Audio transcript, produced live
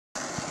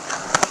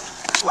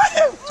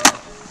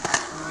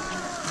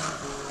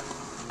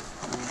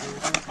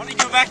Why don't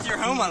you go back to your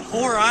home on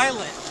Whore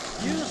Island?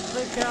 You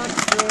stick out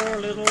your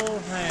little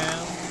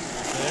hand,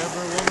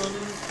 every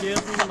woman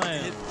kissing a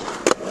man.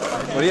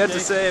 What do you have to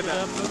say about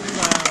it? Up and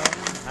down.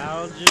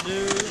 How'd you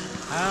do?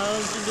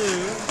 How'd you do?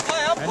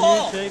 Hi, I'm And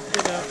Paul. you shake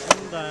it up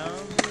and down.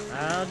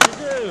 How'd you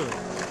do?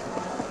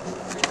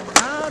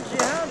 How'd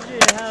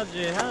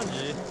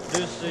you,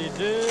 doosey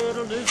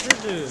doodle doosey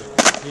doo.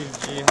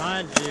 He'd you,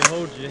 hide you,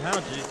 hold you,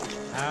 how'd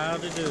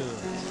you do?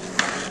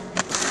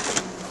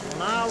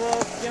 When I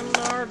walk in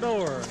our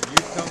door,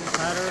 you come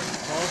patter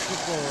across the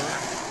floor,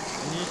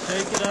 and you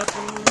shake it up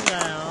and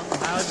down.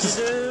 How'd you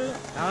do?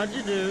 How'd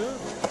you do?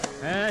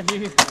 And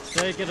you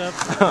shake it up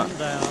and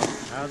down.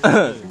 How'd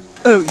you do?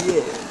 Oh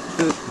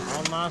yeah.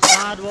 On my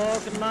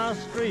sidewalk in my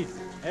street,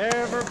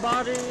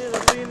 everybody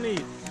that we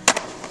meet,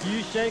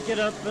 you shake it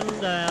up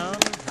and down.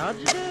 How'd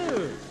you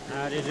do?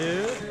 How'd you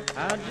do?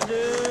 How'd you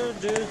do?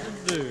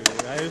 Do-do-do.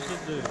 I used to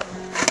do.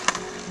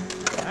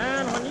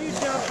 And when you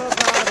jump up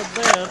out of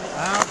bed,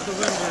 out the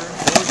window,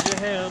 hold your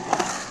head,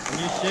 and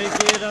you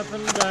shake it up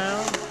and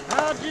down.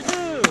 How'd you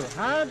do?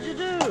 How'd you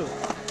do?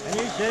 And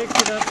you shake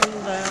it up and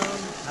down.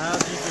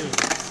 How'd you do?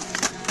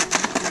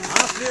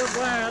 I feel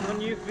glad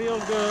when you feel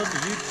good.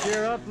 You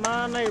cheer up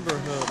my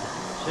neighborhood,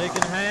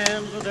 shaking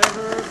hands with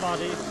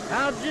everybody.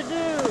 How'd you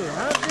do?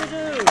 How'd you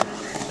do?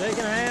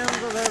 Shaking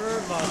hands with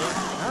everybody.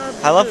 How'd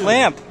you I love do?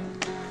 lamp.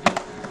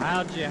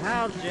 How'd you,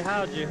 hold you,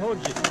 how'd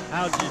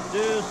you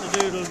do, so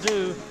doodle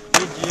do?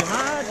 Did you,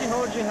 how'd you,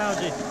 hold you,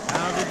 how'd you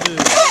do?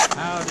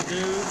 How'd you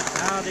do,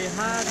 how'd you,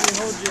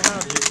 hold you,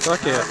 how'd you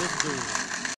Fuck it. do?